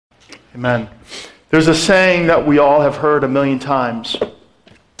Amen. There's a saying that we all have heard a million times,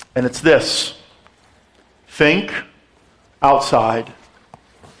 and it's this: think outside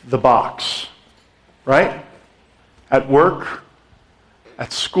the box. Right? At work,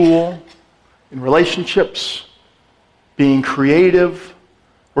 at school, in relationships, being creative.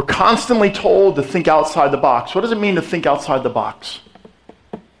 We're constantly told to think outside the box. What does it mean to think outside the box?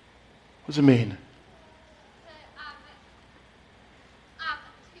 What does it mean?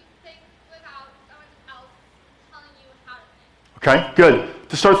 Okay, good.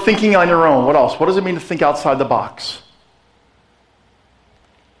 To start thinking on your own. What else? What does it mean to think outside the box?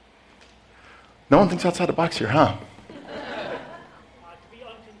 No one thinks outside the box here, huh? Be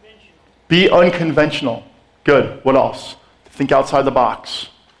unconventional. Be unconventional. Good. What else? To think outside the box.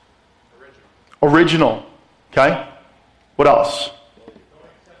 Original. Okay? What else?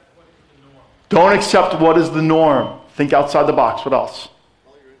 Don't accept what is the norm. Think outside the box. What else?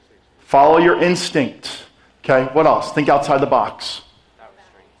 Follow your instinct. Okay, what else? Think outside the box. Without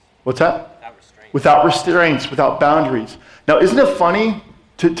restraints. What's that? Without restraints. Without restraints, without boundaries. Now, isn't it funny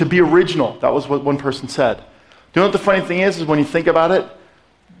to be original? That was what one person said. Do you know what the funny thing is when you think about it?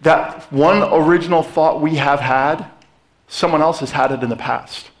 That one original thought we have had, someone else has had it in the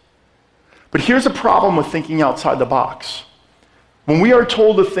past. But here's a problem with thinking outside the box. When we are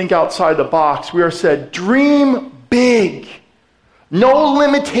told to think outside the box, we are said, dream big. No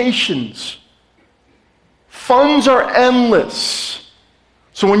limitations. Funds are endless.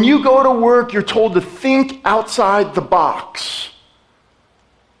 So when you go to work, you're told to think outside the box.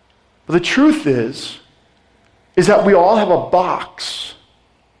 But the truth is that we all have a box,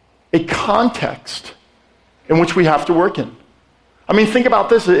 a context in which we have to work in. I mean, think about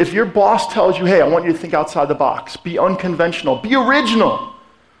this. If your boss tells you, hey, I want you to think outside the box, be unconventional, be original.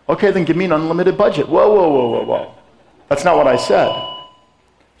 Okay, then give me an unlimited budget. Whoa. That's not what I said.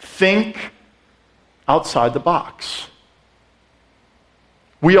 Think outside the box.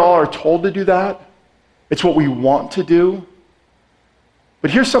 We all are told to do that. It's what we want to do.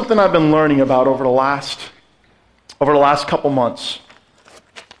 But here's something I've been learning about over the last couple months.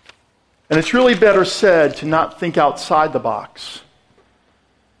 And it's really better said to not think outside the box,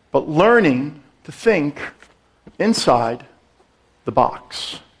 but learning to think inside the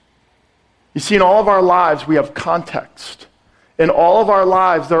box. You see, in all of our lives, we have context. In all of our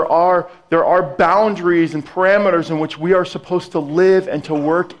lives, there are boundaries and parameters in which we are supposed to live and to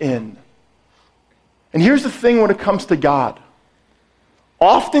work in. And here's the thing when it comes to God.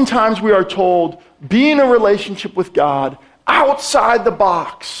 Oftentimes we are told, be in a relationship with God outside the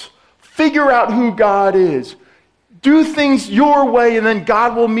box. Figure out who God is. Do things your way, and then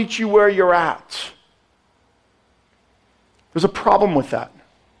God will meet you where you're at. There's a problem with that.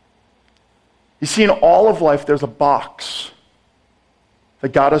 You see, in all of life, there's a box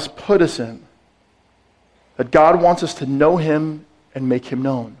that God has put us in, that God wants us to know Him and make Him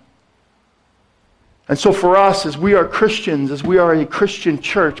known. And so for us, as we are Christians, as we are a Christian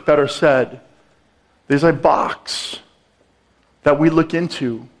church, better said, there's a box that we look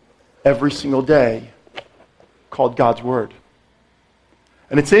into every single day called God's Word.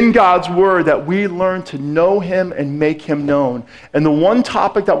 And it's in God's Word that we learn to know Him and make Him known. And the one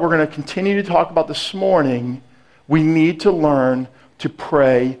topic that we're going to continue to talk about this morning, we need to learn to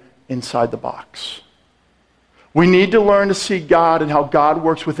pray inside the box. We need to learn to see God and how God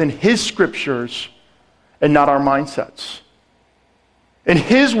works within His scriptures and not our mindsets. In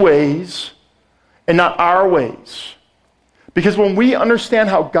His ways and not our ways. Because when we understand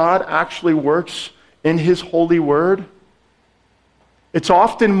how God actually works in His holy word, it's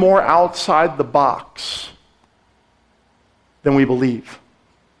often more outside the box than we believe.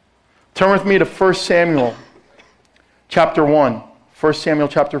 Turn with me to 1 Samuel chapter 1. 1 Samuel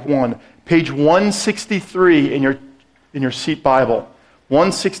chapter 1, page 163 in your seat Bible.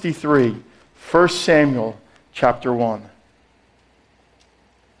 163, 1 Samuel chapter 1.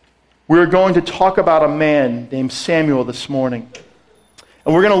 We're going to talk about a man named Samuel this morning.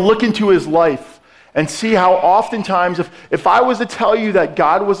 And we're going to look into his life and see how oftentimes, if I was to tell you that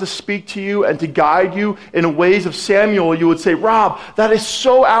God was to speak to you and to guide you in ways of Samuel, you would say, Rob, that is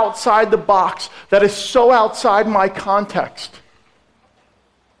so outside the box. That is so outside my context.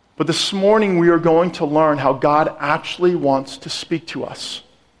 But this morning we are going to learn how God actually wants to speak to us.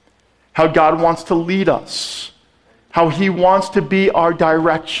 How God wants to lead us. How He wants to be our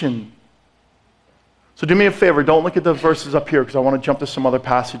direction. So do me a favor, don't look at the verses up here because I want to jump to some other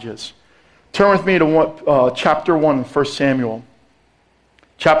passages. Turn with me to chapter 1 in 1 Samuel.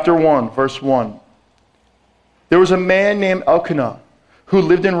 Chapter 1, verse 1. There was a man named Elkanah who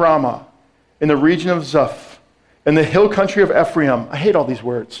lived in Ramah in the region of Zuph, in the hill country of Ephraim. I hate all these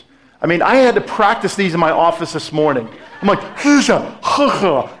words. I mean, I had to practice these in my office this morning. I'm like,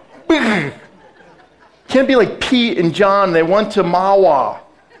 can't be like Pete and John. They went to Mawa.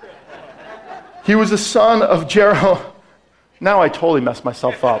 He was the son of Jeroboam. Now I totally messed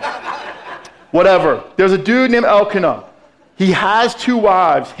myself up. Whatever. There's a dude named Elkanah. He has 2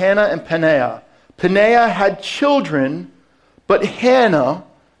 wives, Hannah and Peninnah. Peninnah had children, but Hannah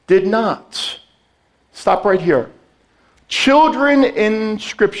did not. Stop right here. Children in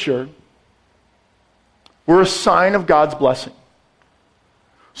Scripture were a sign of God's blessing.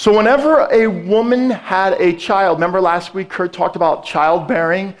 So whenever a woman had a child, remember last week Kurt talked about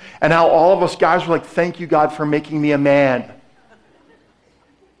childbearing and how all of us guys were like, thank you, God, for making me a man.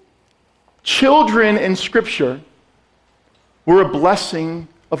 Children in Scripture were a blessing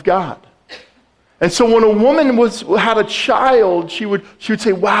of God. And so when a woman had a child, she would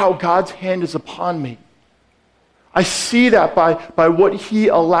say, wow, God's hand is upon me. I see that by what he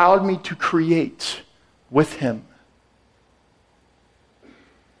allowed me to create with him.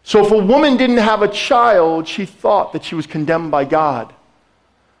 So if a woman didn't have a child, she thought that she was condemned by God,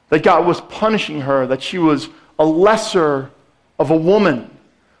 that God was punishing her, that she was a lesser of a woman,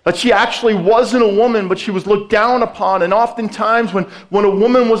 that she actually wasn't a woman, but she was looked down upon. And oftentimes when a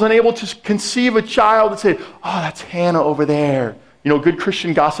woman was unable to conceive a child, they'd say, oh, that's Hannah over there. You know, good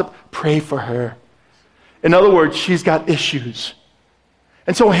Christian gossip, pray for her. In other words, she's got issues.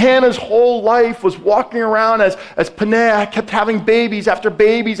 And so Hannah's whole life was walking around as Peninnah kept having babies after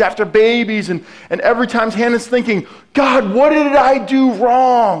babies after babies. And every time Hannah's thinking, God, what did I do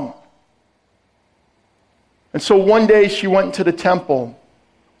wrong? And so one day she went to the temple.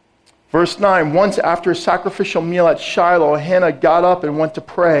 Verse 9, once after a sacrificial meal at Shiloh, Hannah got up and went to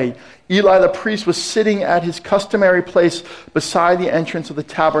pray. Eli the priest was sitting at his customary place beside the entrance of the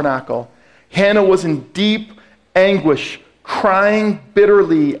tabernacle. Hannah was in deep anguish, crying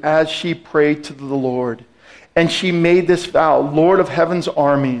bitterly as she prayed to the Lord. And she made this vow, Lord of heaven's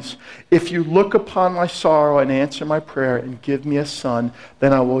armies, if you look upon my sorrow and answer my prayer and give me a son,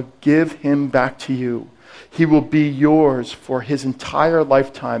 then I will give him back to you. He will be yours for his entire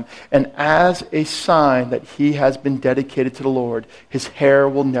lifetime. And as a sign that he has been dedicated to the Lord, his hair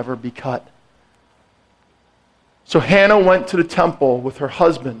will never be cut. So Hannah went to the temple with her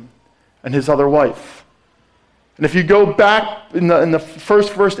husband and his other wife. And if you go back in the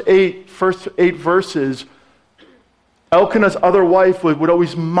first eight verses, Elkanah's other wife would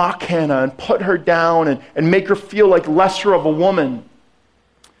always mock Hannah and put her down and make her feel like lesser of a woman.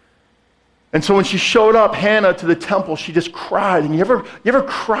 And so when she showed up, Hannah, to the temple, she just cried. And you ever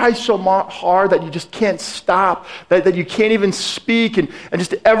cry so hard that you just can't stop, that you can't even speak, and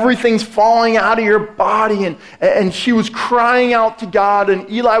just everything's falling out of your body. And she was crying out to God, and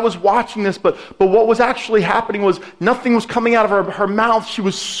Eli was watching this, but what was actually happening was nothing was coming out of her mouth. She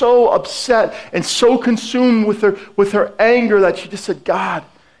was so upset and so consumed with her anger that she just said, God,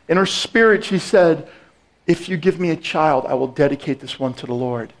 in her spirit, she said, if you give me a child, I will dedicate this one to the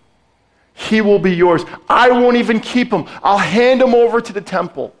Lord. He will be yours. I won't even keep him. I'll hand him over to the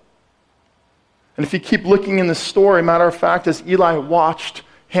temple. And if you keep looking in the story, matter of fact, as Eli watched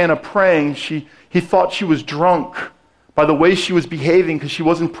Hannah praying, he thought she was drunk by the way she was behaving because she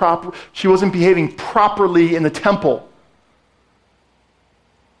wasn't behaving properly in the temple.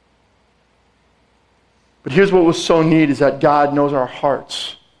 But here's what was so neat is that God knows our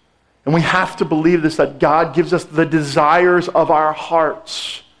hearts. And we have to believe this, that God gives us the desires of our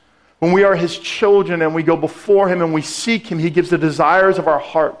hearts. When we are his children and we go before him and we seek him, he gives the desires of our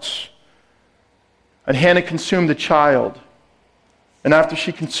hearts. And Hannah consumed the child. And after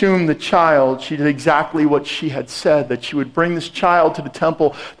she consumed the child, she did exactly what she had said, that she would bring this child to the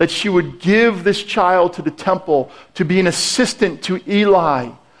temple, that she would give this child to the temple to be an assistant to Eli,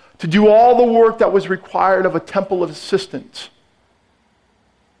 to do all the work that was required of a temple assistant.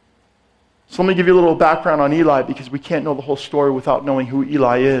 So let me give you a little background on Eli, because we can't know the whole story without knowing who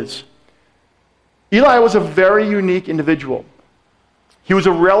Eli is. Eli was a very unique individual. He was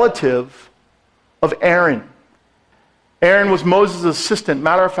a relative of Aaron. Aaron was Moses' assistant.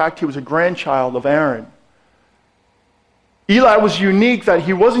 Matter of fact, he was a grandchild of Aaron. Eli was unique that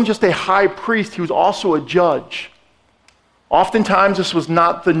he wasn't just a high priest, he was also a judge. Oftentimes, this was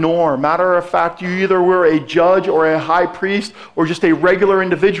not the norm. Matter of fact, you either were a judge or a high priest or just a regular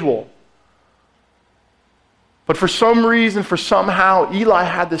individual. But for some reason, somehow, Eli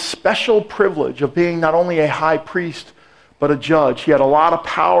had this special privilege of being not only a high priest, but a judge. He had a lot of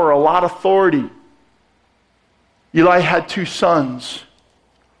power, a lot of authority. Eli had 2 sons.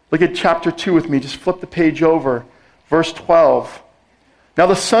 Look at chapter 2 with me. Just flip the page over. Verse 12. Now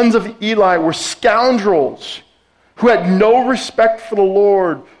the sons of Eli were scoundrels who had no respect for the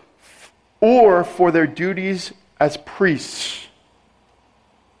Lord, or for their duties as priests.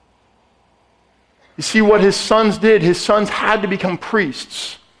 You see what his sons did? His sons had to become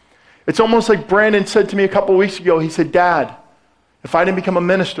priests. It's almost like Brandon said to me a couple weeks ago. He said, Dad, if I didn't become a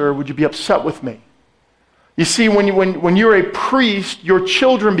minister, would you be upset with me? You see, when you're a priest, your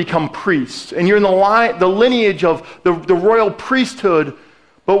children become priests. And you're in the lineage of the royal priesthood.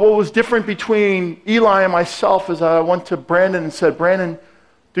 But what was different between Eli and myself is I went to Brandon and said, Brandon,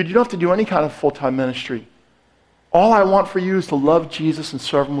 dude, you don't have to do any kind of full-time ministry. All I want for you is to love Jesus and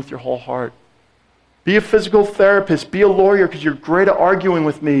serve him with your whole heart. Be a physical therapist. Be a lawyer because you're great at arguing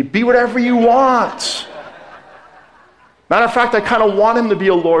with me. Be whatever you want. Matter of fact, I kind of want him to be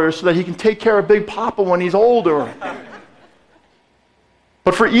a lawyer so that he can take care of Big Papa when he's older.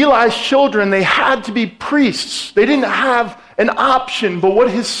 But for Eli's children, they had to be priests. They didn't have an option, but what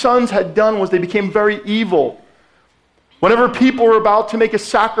his sons had done was they became very evil. Whenever people were about to make a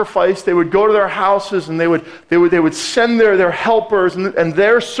sacrifice, they would go to their houses and they would send their helpers and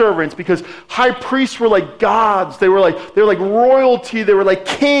their servants, because high priests were like gods. They were like royalty. They were like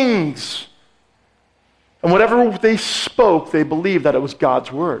kings. And whatever they spoke, they believed that it was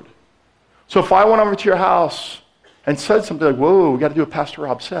God's word. So if I went over to your house and said something like, whoa, we got to do what Pastor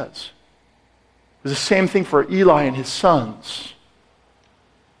Rob says. It was the same thing for Eli and his sons.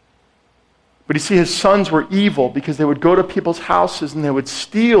 But you see, his sons were evil because they would go to people's houses and they would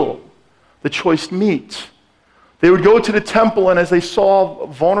steal the choice meat. They would go to the temple, and as they saw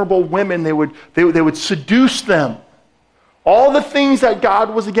vulnerable women, they would seduce them. All the things that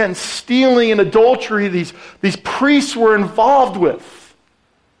God was, again, stealing and adultery, these priests were involved with.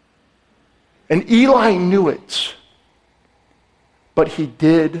 And Eli knew it, but he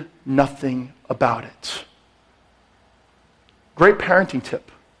did nothing about it. Great parenting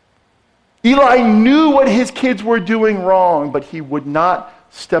tip. Eli knew what his kids were doing wrong, but he would not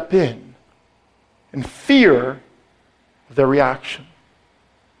step in fear of their reaction.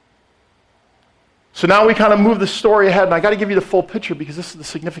 So now we kind of move the story ahead, and I got to give you the full picture because this is the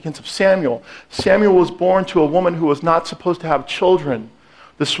significance of Samuel. Samuel was born to a woman who was not supposed to have children.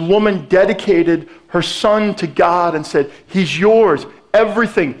 This woman dedicated her son to God and said, he's yours,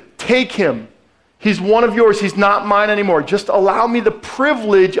 everything, take him. He's one of yours. He's not mine anymore. Just allow me the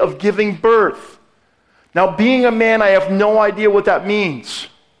privilege of giving birth. Now, being a man, I have no idea what that means.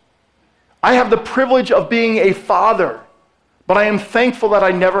 I have the privilege of being a father, but I am thankful that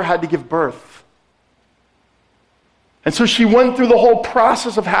I never had to give birth. And so she went through the whole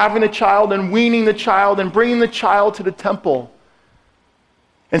process of having a child and weaning the child and bringing the child to the temple.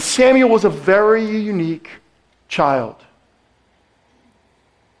 And Samuel was a very unique child.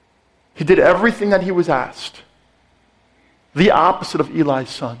 He did everything that he was asked. The opposite of Eli's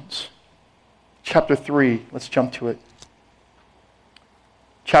sons. Chapter 3, let's jump to it.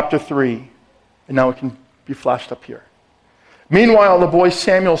 Chapter 3, and now it can be flashed up here. Meanwhile, the boy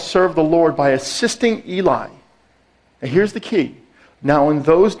Samuel served the Lord by assisting Eli. And here's the key. Now in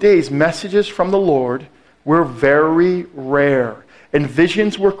those days, messages from the Lord were very rare, and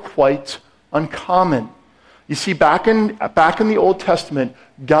visions were quite uncommon. You see, back in the Old Testament,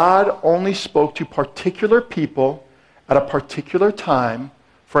 God only spoke to particular people at a particular time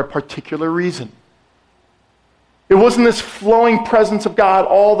for a particular reason. It wasn't this flowing presence of God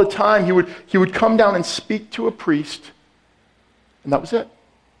all the time. He would come down and speak to a priest, and that was it.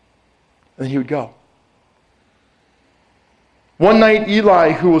 And then he would go. One night,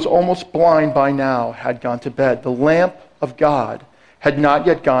 Eli, who was almost blind by now, had gone to bed. The lamp of God had not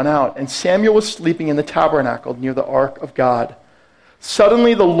yet gone out, and Samuel was sleeping in the tabernacle near the ark of God.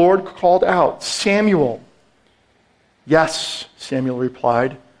 Suddenly the Lord called out, Samuel. Yes, Samuel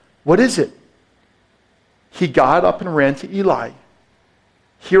replied. What is it? He got up and ran to Eli.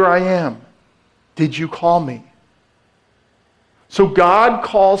 Here I am. Did you call me? So God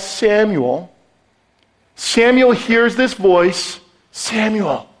calls Samuel. Samuel hears this voice,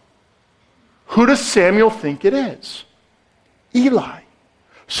 Samuel. Who does Samuel think it is? Eli.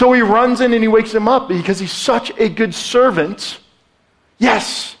 So he runs in and he wakes him up because he's such a good servant.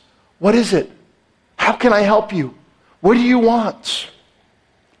 Yes, what is it? How can I help you? What do you want?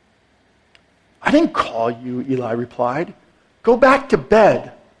 I didn't call you, Eli replied. Go back to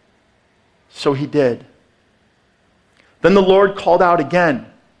bed. So he did. Then the Lord called out again,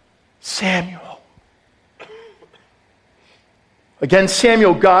 Samuel. Again,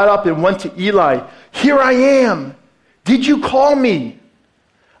 Samuel got up and went to Eli. Here I am. Did you call me?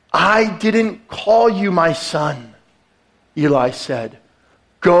 I didn't call you, my son, Eli said.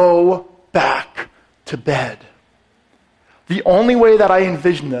 Go back to bed. The only way that I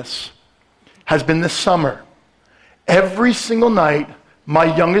envision this has been this summer. Every single night,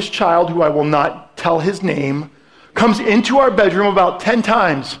 my youngest child, who I will not tell his name, comes into our bedroom about 10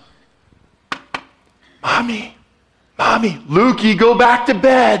 times. Mommy, Lukey, go back to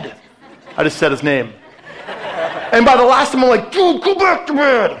bed. I just said his name. And by the last time, I'm like, dude, go back to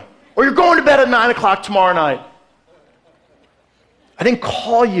bed, or you're going to bed at 9 o'clock tomorrow night. I didn't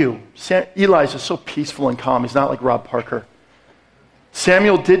call you. Eli's just so peaceful and calm. He's not like Rob Parker.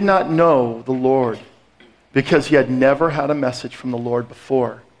 Samuel did not know the Lord because he had never had a message from the Lord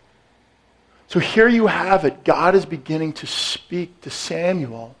before. So here you have it. God is beginning to speak to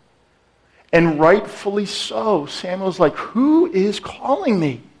Samuel. And rightfully so. Samuel's like, who is calling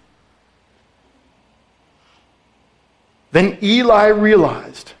me? Then Eli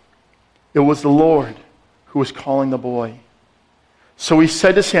realized it was the Lord who was calling the boy. So he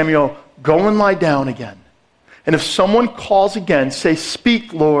said to Samuel, go and lie down again. And if someone calls again, say,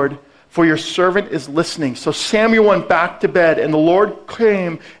 speak, Lord, for your servant is listening. So Samuel went back to bed, and the Lord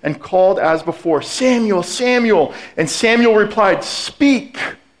came and called as before, Samuel, Samuel. And Samuel replied, speak,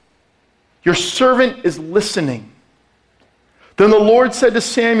 your servant is listening. Then the Lord said to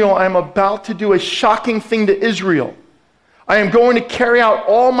Samuel, I am about to do a shocking thing to Israel. I am going to carry out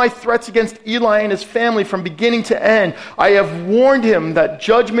all my threats against Eli and his family from beginning to end. I have warned him that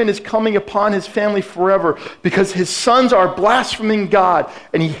judgment is coming upon his family forever because his sons are blaspheming God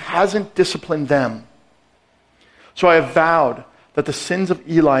and he hasn't disciplined them. So I have vowed that the sins of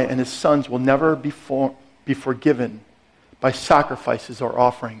Eli and his sons will never be forgiven by sacrifices or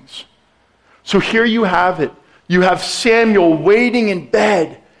offerings. So here you have it. You have Samuel waiting in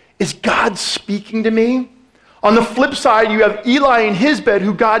bed. Is God speaking to me? On the flip side, you have Eli in his bed,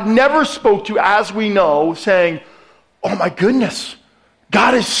 who God never spoke to, as we know, saying, oh my goodness,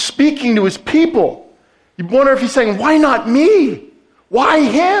 God is speaking to his people. You wonder if he's saying, why not me? Why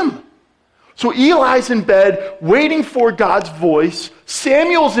him? So Eli's in bed, waiting for God's voice.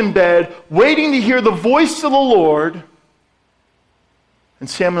 Samuel's in bed, waiting to hear the voice of the Lord. And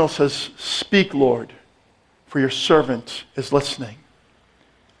Samuel says, speak, Lord, for your servant is listening.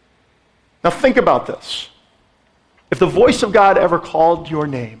 Now think about this. If the voice of God ever called your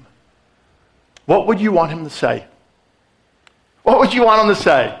name, what would you want him to say? What would you want him to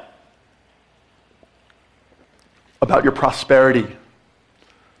say? About your prosperity,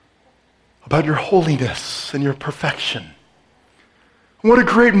 about your holiness and your perfection. What a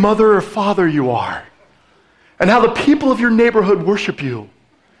great mother or father you are. And how the people of your neighborhood worship you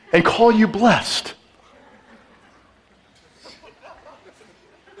and call you blessed.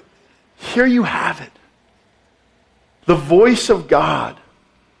 Here you have it. The voice of God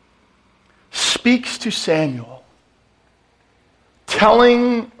speaks to Samuel,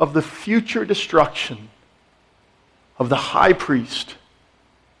 telling of the future destruction of the high priest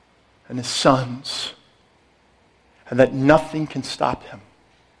and his sons, and that nothing can stop him.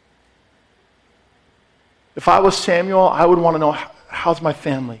 If I was Samuel, I would want to know, how's my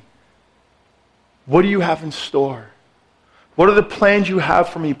family? What do you have in store? What are the plans you have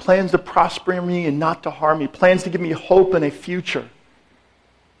for me? Plans to prosper me and not to harm me. Plans to give me hope and a future.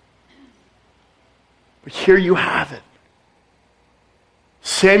 But here you have it.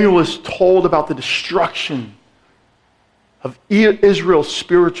 Samuel is told about the destruction of Israel's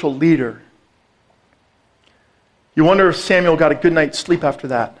spiritual leader. You wonder if Samuel got a good night's sleep after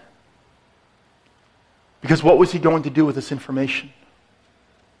that. Because what was he going to do with this information?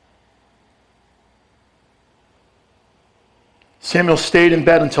 Samuel stayed in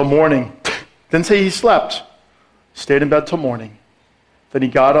bed until morning. Didn't say he slept. Stayed in bed till morning. Then he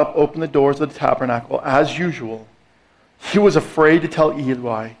got up, opened the doors of the tabernacle as usual. He was afraid to tell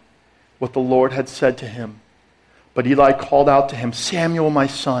Eli what the Lord had said to him. But Eli called out to him, Samuel, my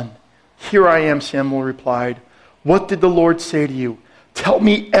son. Here I am, Samuel replied. What did the Lord say to you? Tell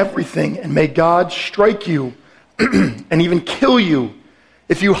me everything, and may God strike you and even kill you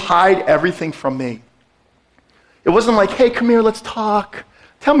if you hide everything from me. It wasn't like, hey, come here, let's talk.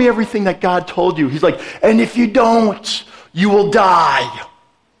 Tell me everything that God told you. He's like, and if you don't, you will die.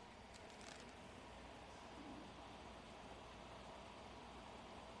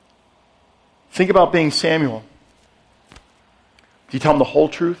 Think about being Samuel. Do you tell him the whole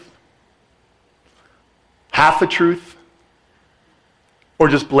truth? Half the truth? Or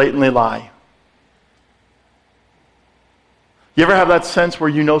just blatantly lie? You ever have that sense where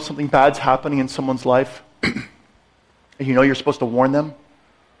you know something bad's happening in someone's life? And you know you're supposed to warn them?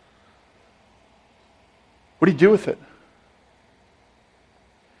 What do you do with it?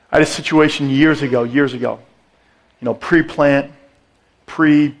 I had a situation years ago, pre-plant,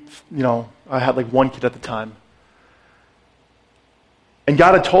 I had like one kid at the time. And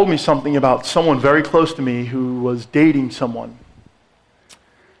God had told me something about someone very close to me who was dating someone.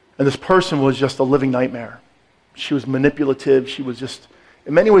 And this person was just a living nightmare. She was manipulative. She was just,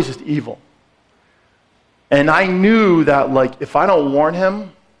 in many ways, just evil. And I knew that, like, if I don't warn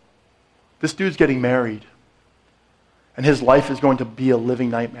him, this dude's getting married. And his life is going to be a living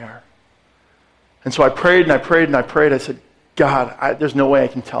nightmare. And so I prayed and I prayed and I prayed. I said, God, there's no way I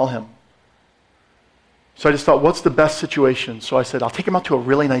can tell him. So I just thought, what's the best situation? So I said, I'll take him out to a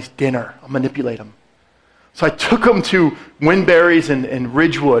really nice dinner. I'll manipulate him. So I took him to Winberry's in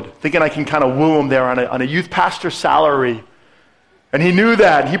Ridgewood, thinking I can kind of woo him there on a youth pastor salary. And he knew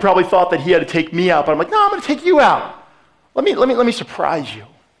that. He probably thought that he had to take me out. But I'm like, no, I'm going to take you out. Let me surprise you.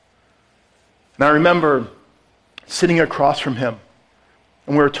 And I remember sitting across from him.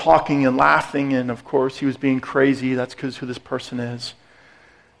 And we were talking and laughing. And of course, he was being crazy. That's because who this person is.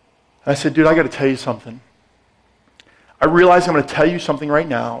 And I said, dude, I got to tell you something. I realize I'm going to tell you something right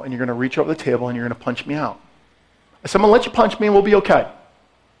now. And you're going to reach over the table and you're going to punch me out. I said, I'm going to let you punch me and we'll be okay.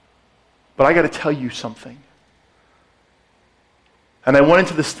 But I got to tell you something. And I went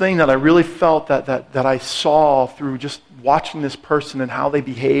into this thing that I really felt that I saw through just watching this person and how they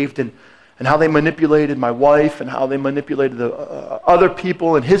behaved and how they manipulated my wife and how they manipulated the other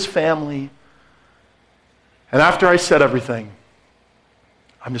people and his family. And after I said everything,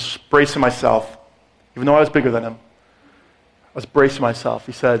 I'm just bracing myself, even though I was bigger than him. I was bracing myself.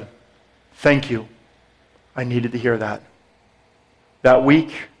 He said, thank you. I needed to hear that. That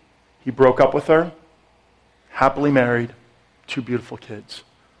week, he broke up with her, happily married, 2 beautiful kids.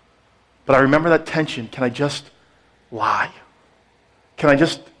 But I remember that tension. Can I just lie? Can I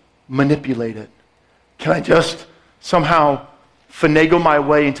just manipulate it? Can I just somehow finagle my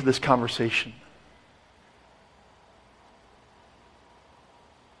way into this conversation?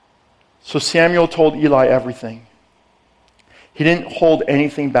 So Samuel told Eli everything. He didn't hold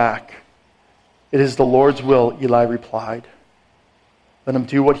anything back. It is the Lord's will, Eli replied. Let him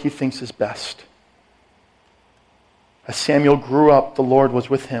do what he thinks is best. As Samuel grew up, the Lord was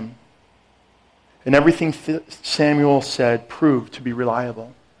with him. And everything Samuel said proved to be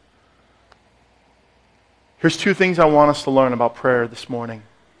reliable. Here's 2 things I want us to learn about prayer this morning.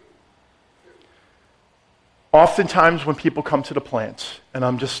 Oftentimes when people come to the plants, and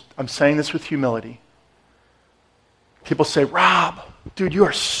I'm saying this with humility, people say, Rob, dude, you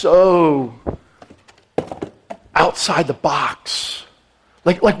are so outside the box.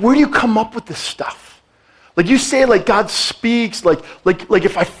 Like where do you come up with this stuff? Like you say, like God speaks, like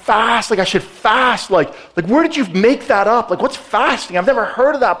if I fast, like I should fast, like where did you make that up? Like what's fasting? I've never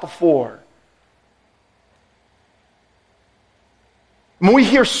heard of that before. When we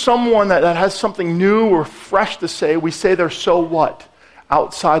hear someone that has something new or fresh to say, we say they're so what?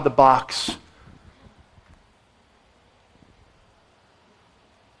 Outside the box.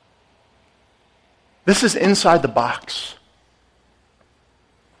 This is inside the box.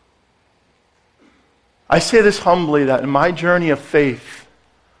 I say this humbly, that in my journey of faith,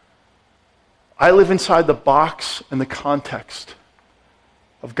 I live inside the box and the context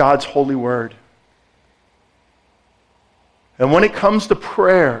of God's holy word. And when it comes to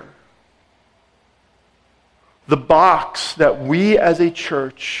prayer, the box that we as a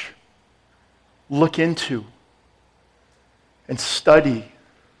church look into and study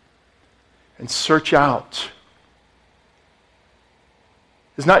and search out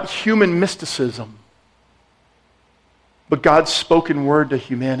is not human mysticism, but God's spoken word to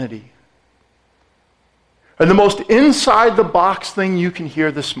humanity. And the most inside-the-box thing you can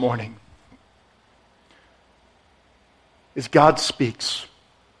hear this morning is God speaks.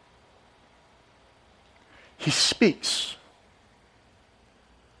 He speaks.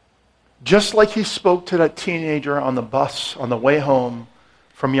 Just like he spoke to that teenager on the bus on the way home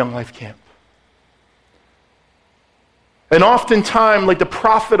from Young Life Camp. And oftentimes, like the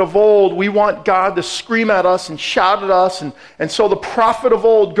prophet of old, we want God to scream at us and shout at us. And so the prophet of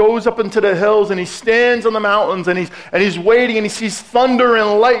old goes up into the hills and he stands on the mountains and he's waiting and he sees thunder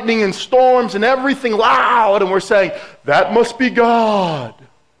and lightning and storms and everything loud. And we're saying, that must be God.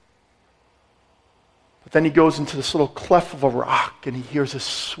 But then he goes into this little cleft of a rock and he hears a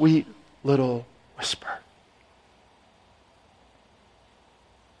sweet little whisper.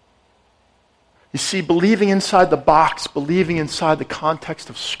 You see, believing inside the box, believing inside the context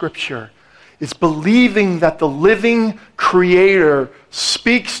of Scripture, is believing that the living Creator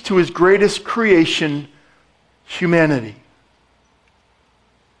speaks to his greatest creation, humanity.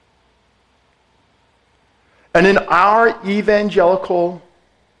 And in our evangelical,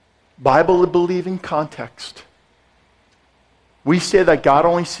 Bible-believing context, we say that God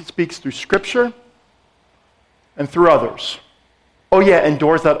only speaks through Scripture and through others. Oh yeah, and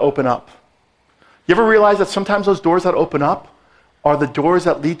doors that open up. You ever realize that sometimes those doors that open up are the doors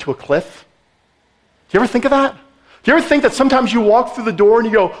that lead to a cliff? Do you ever think of that? Do you ever think that sometimes you walk through the door and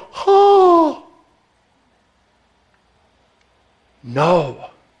you go, oh? No.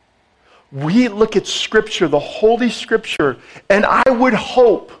 We look at Scripture, the Holy Scripture, and I would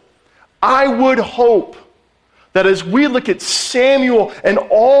hope that as we look at Samuel and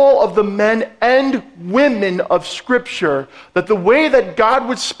all of the men and women of Scripture, that the way that God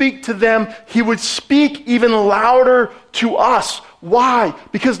would speak to them, he would speak even louder to us. Why?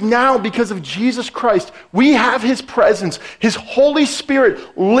 Because now, because of Jesus Christ, we have his presence, his Holy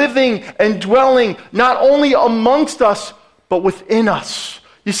Spirit living and dwelling not only amongst us, but within us.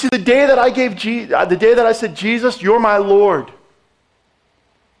 You see, the day that I said, Jesus, you're my Lord,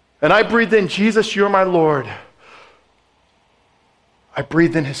 and I breathed in, Jesus, you're my Lord, I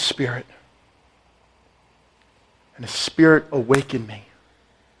breathed in his Spirit. And his Spirit awakened me.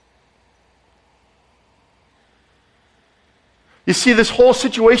 You see, this whole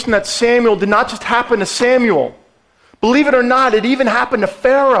situation that Samuel did not just happen to Samuel. Believe it or not, it even happened to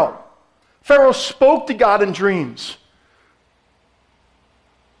Pharaoh. Pharaoh spoke to God in dreams.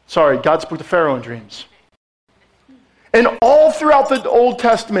 Sorry, God spoke to Pharaoh in dreams. And all throughout the Old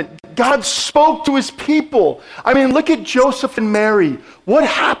Testament, God spoke to his people. I mean, look at Joseph and Mary. What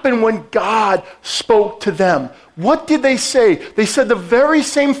happened when God spoke to them? What did they say? They said the very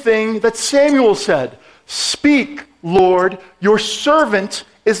same thing that Samuel said. Speak, Lord, your servant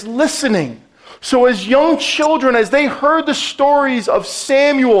is listening. So as young children, as they heard the stories of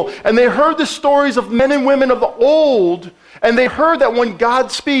Samuel, and they heard the stories of men and women of the old, and they heard that when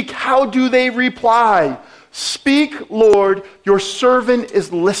God speaks, how do they reply? Speak, Lord, your servant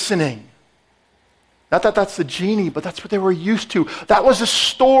is listening. Not that that's the genie, but that's what they were used to. That was a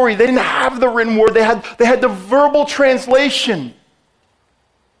story. They didn't have the written word. They had the verbal translation.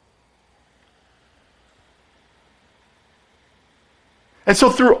 And so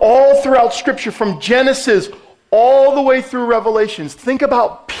all throughout Scripture, from Genesis all the way through Revelations, think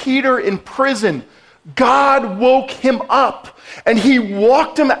about Peter in prison. God woke him up and he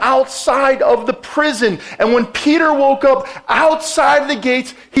walked him outside of the prison. And when Peter woke up outside the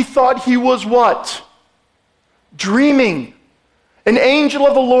gates, he thought he was what? Dreaming. An angel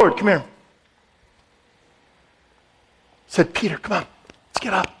of the Lord, come here, said, Peter, come on, let's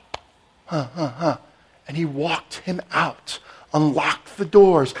get up. And he walked him out, unlocked the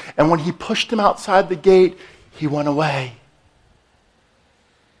doors. And when he pushed him outside the gate, he went away.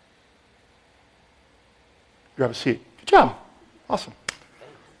 Grab a seat. Good job. Awesome.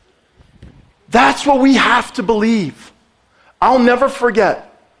 That's what we have to believe. I'll never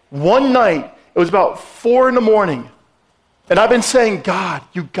forget. One night, it was about 4 a.m, and I've been saying, God,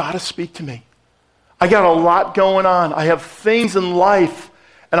 you got to speak to me. I got a lot going on. I have things in life,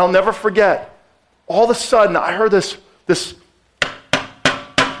 and I'll never forget. All of a sudden, I heard this,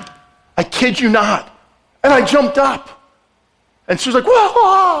 I kid you not, and I jumped up. And she was like,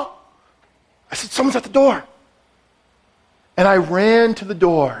 whoa! I said, someone's at the door. And I ran to the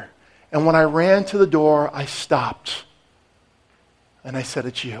door. And when I ran to the door, I stopped. And I said,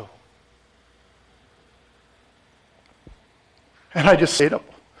 it's you. And I just stayed up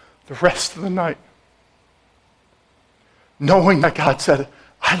the rest of the night, knowing that God said,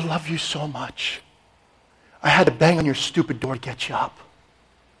 I love you so much. I had to bang on your stupid door to get you up.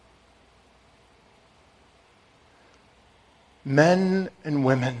 Men and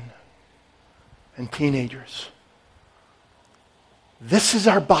women and teenagers, this is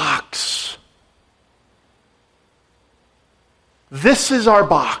our box. This is our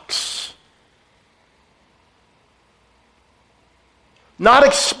box. Not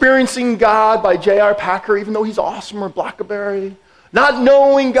experiencing God by J.R. Packer, even though he's awesome, or Blackberry. Not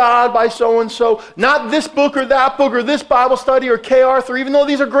knowing God by so-and-so. Not this book or that book or this Bible study or K. Arthur, even though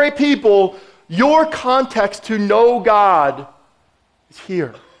these are great people. Your context to know God is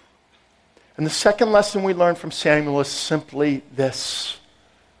here. And the second lesson we learn from Samuel is simply this.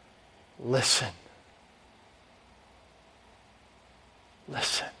 Listen.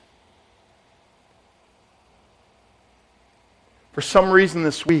 Listen. For some reason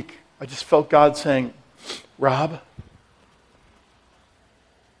this week, I just felt God saying, Rob,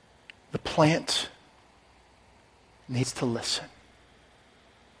 the plant needs to listen.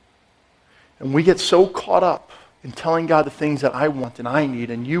 And we get so caught up in telling God the things that I want and I need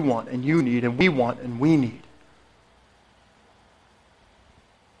and you want and you need and we want and we need,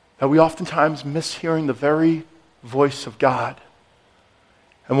 that we oftentimes miss hearing the very voice of God.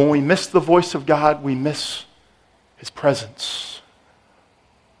 And when we miss the voice of God, we miss his presence.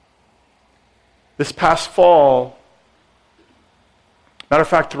 This past fall, matter of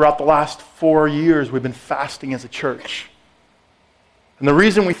fact, throughout the last 4 years, we've been fasting as a church. And the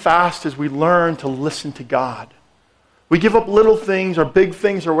reason we fast is we learn to listen to God. We give up little things or big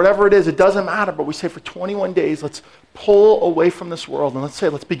things or whatever it is. It doesn't matter. But we say for 21 days, let's pull away from this world. And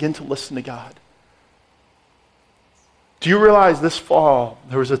let's begin to listen to God. Do you realize this fall,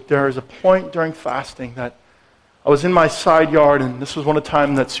 there was a point during fasting that I was in my side yard, and this was one of the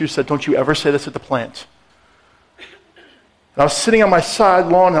times that Sue said, don't you ever say this at the plant. And I was sitting on my side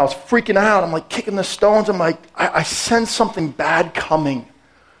lawn, and I was freaking out. I'm like kicking the stones. I'm like, I sense something bad coming.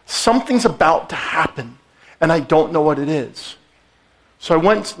 Something's about to happen, and I don't know what it is. So I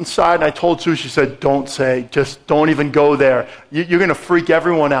went inside, and I told Sue, she said, just don't even go there. You're going to freak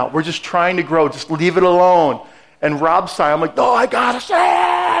everyone out. We're just trying to grow. Just leave it alone. And Rob sighed. I'm like, no, I got to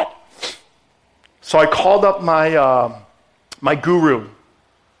say it. So I called up my guru,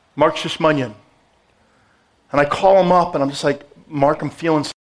 Mark Shishmunyan. And I call him up, and I'm just like, Mark, I'm feeling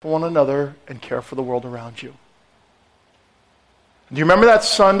sorry for one another and care for the world around you. Do you remember that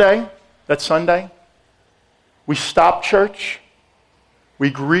Sunday? We stopped church,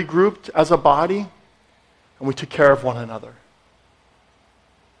 we regrouped as a body, and we took care of one another.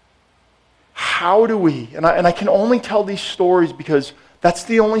 How do we, and I can only tell these stories because that's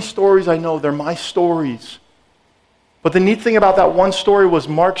the only stories I know. They're my stories. But the neat thing about that one story was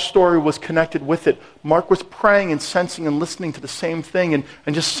Mark's story was connected with it. Mark was praying and sensing and listening to the same thing,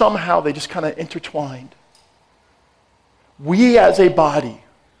 and just somehow they just kind of intertwined. We as a body,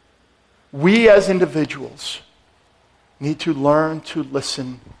 we as individuals, need to learn to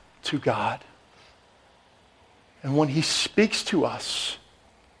listen to God. And when He speaks to us,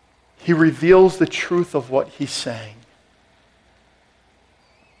 He reveals the truth of what He's saying.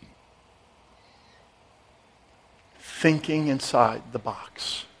 Thinking inside the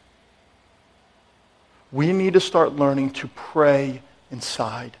box. We need to start learning to pray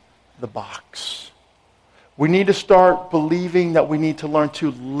inside the box. We need to start believing that we need to learn to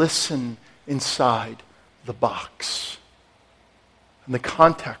listen inside the box. In the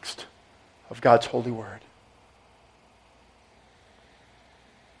context of God's holy word.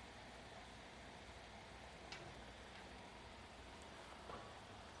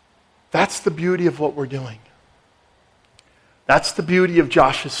 That's the beauty of what we're doing. That's the beauty of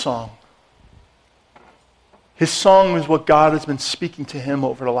Josh's song. His song is what God has been speaking to him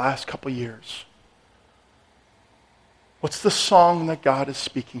over the last couple years. What's the song that God is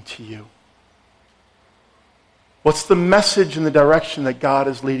speaking to you? What's the message and the direction that God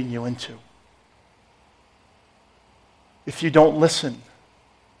is leading you into? If you don't listen,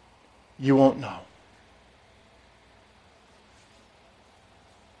 you won't know.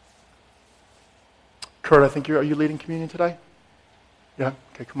 Kurt, I think are you leading communion today? Yeah?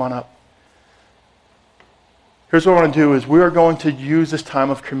 Okay, come on up. Here's what I want to do is we are going to use this time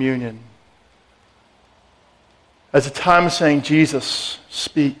of communion as a time of saying, Jesus,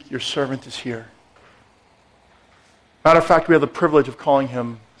 speak, your servant is here. Matter of fact, we have the privilege of calling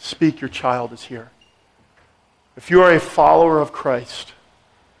him, speak, your child is here. If you are a follower of Christ,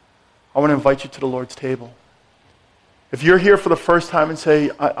 I want to invite you to the Lord's table. If you're here for the first time and say,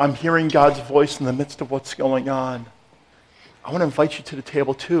 I'm hearing God's voice in the midst of what's going on, I want to invite you to the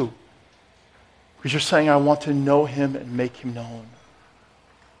table too. Because you're saying, I want to know him and make him known.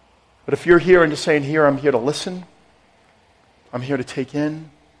 But if you're here and just saying, here, I'm here to listen, I'm here to take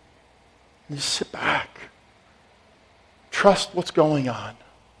in, and just sit back. Trust what's going on.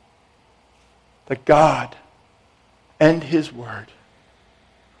 That God and his word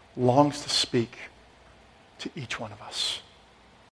longs to speak to each one of us.